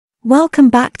Welcome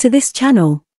back to this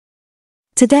channel.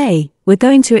 Today, we're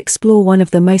going to explore one of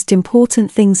the most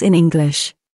important things in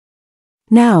English.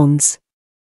 Nouns.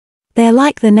 They're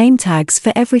like the name tags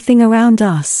for everything around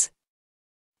us.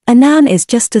 A noun is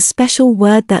just a special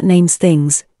word that names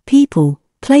things, people,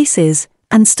 places,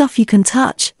 and stuff you can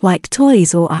touch, like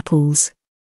toys or apples.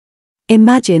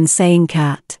 Imagine saying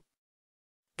cat.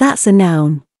 That's a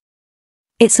noun.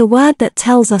 It's a word that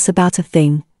tells us about a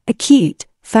thing, a cute,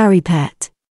 furry pet.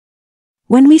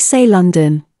 When we say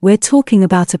London, we're talking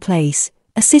about a place,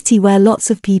 a city where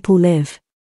lots of people live.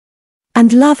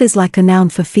 And love is like a noun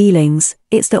for feelings,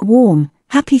 it's that warm,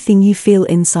 happy thing you feel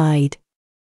inside.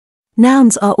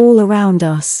 Nouns are all around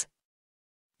us.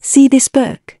 See this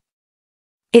book?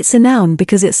 It's a noun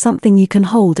because it's something you can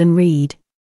hold and read.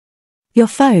 Your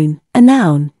phone, a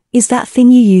noun, is that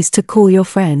thing you use to call your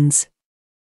friends.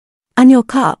 And your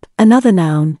cup, another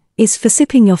noun, is for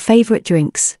sipping your favorite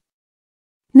drinks.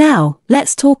 Now,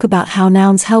 let's talk about how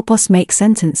nouns help us make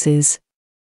sentences.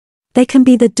 They can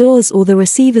be the doors or the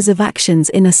receivers of actions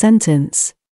in a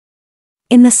sentence.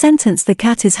 In the sentence the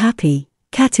cat is happy,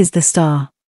 cat is the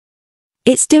star.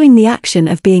 It's doing the action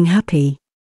of being happy.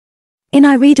 In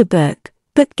I read a book,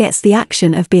 book gets the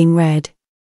action of being read.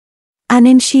 And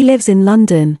in she lives in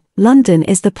London, London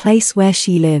is the place where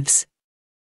she lives.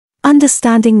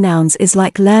 Understanding nouns is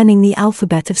like learning the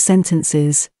alphabet of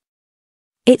sentences.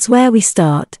 It's where we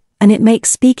start, and it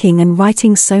makes speaking and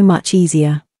writing so much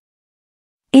easier.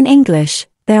 In English,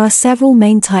 there are several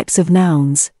main types of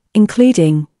nouns,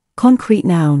 including concrete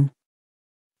noun.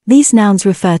 These nouns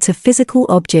refer to physical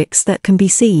objects that can be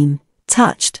seen,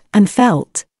 touched, and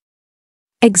felt.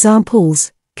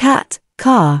 Examples: cat,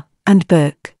 car, and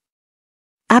book.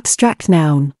 Abstract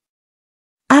noun.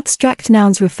 Abstract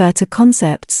nouns refer to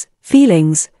concepts,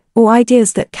 feelings, or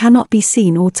ideas that cannot be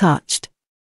seen or touched.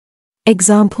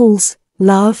 Examples: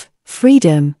 love,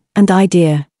 freedom, and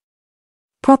idea.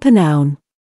 Proper noun.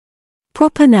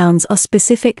 Proper nouns are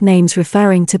specific names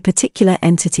referring to particular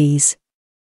entities.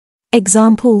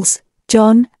 Examples: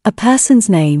 John, a person's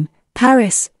name,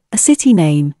 Paris, a city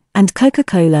name, and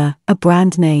Coca-Cola, a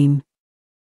brand name.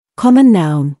 Common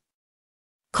noun.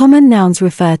 Common nouns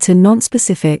refer to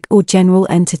non-specific or general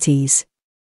entities.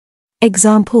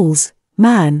 Examples: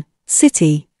 man,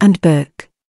 city, and book.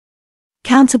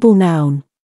 Countable noun.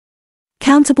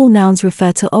 Countable nouns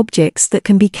refer to objects that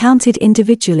can be counted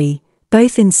individually,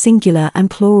 both in singular and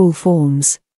plural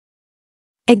forms.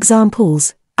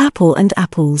 Examples: apple and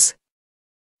apples.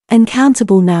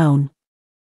 Uncountable noun.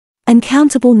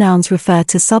 Uncountable nouns refer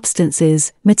to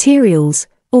substances, materials,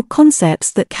 or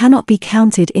concepts that cannot be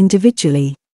counted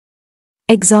individually.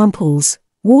 Examples: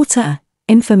 water,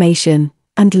 information,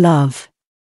 and love.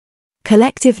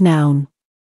 Collective noun.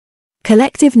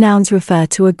 Collective nouns refer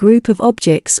to a group of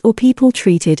objects or people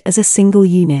treated as a single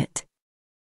unit.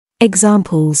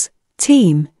 Examples: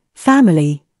 team,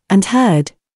 family, and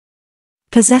herd.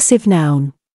 Possessive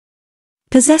noun.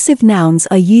 Possessive nouns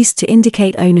are used to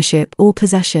indicate ownership or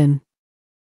possession.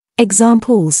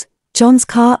 Examples: John's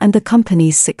car and the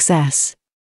company's success.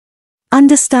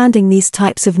 Understanding these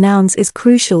types of nouns is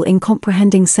crucial in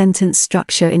comprehending sentence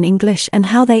structure in English and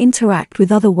how they interact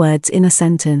with other words in a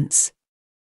sentence.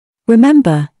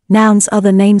 Remember, nouns are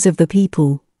the names of the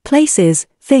people, places,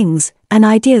 things, and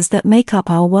ideas that make up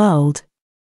our world.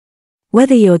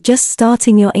 Whether you're just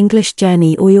starting your English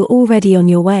journey or you're already on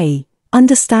your way,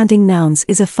 understanding nouns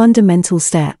is a fundamental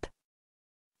step.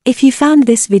 If you found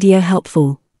this video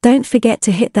helpful, don't forget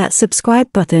to hit that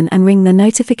subscribe button and ring the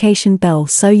notification bell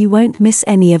so you won't miss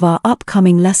any of our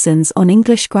upcoming lessons on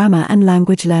English grammar and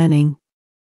language learning.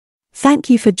 Thank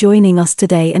you for joining us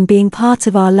today and being part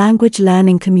of our language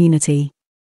learning community.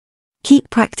 Keep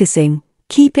practicing,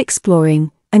 keep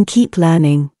exploring, and keep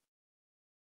learning.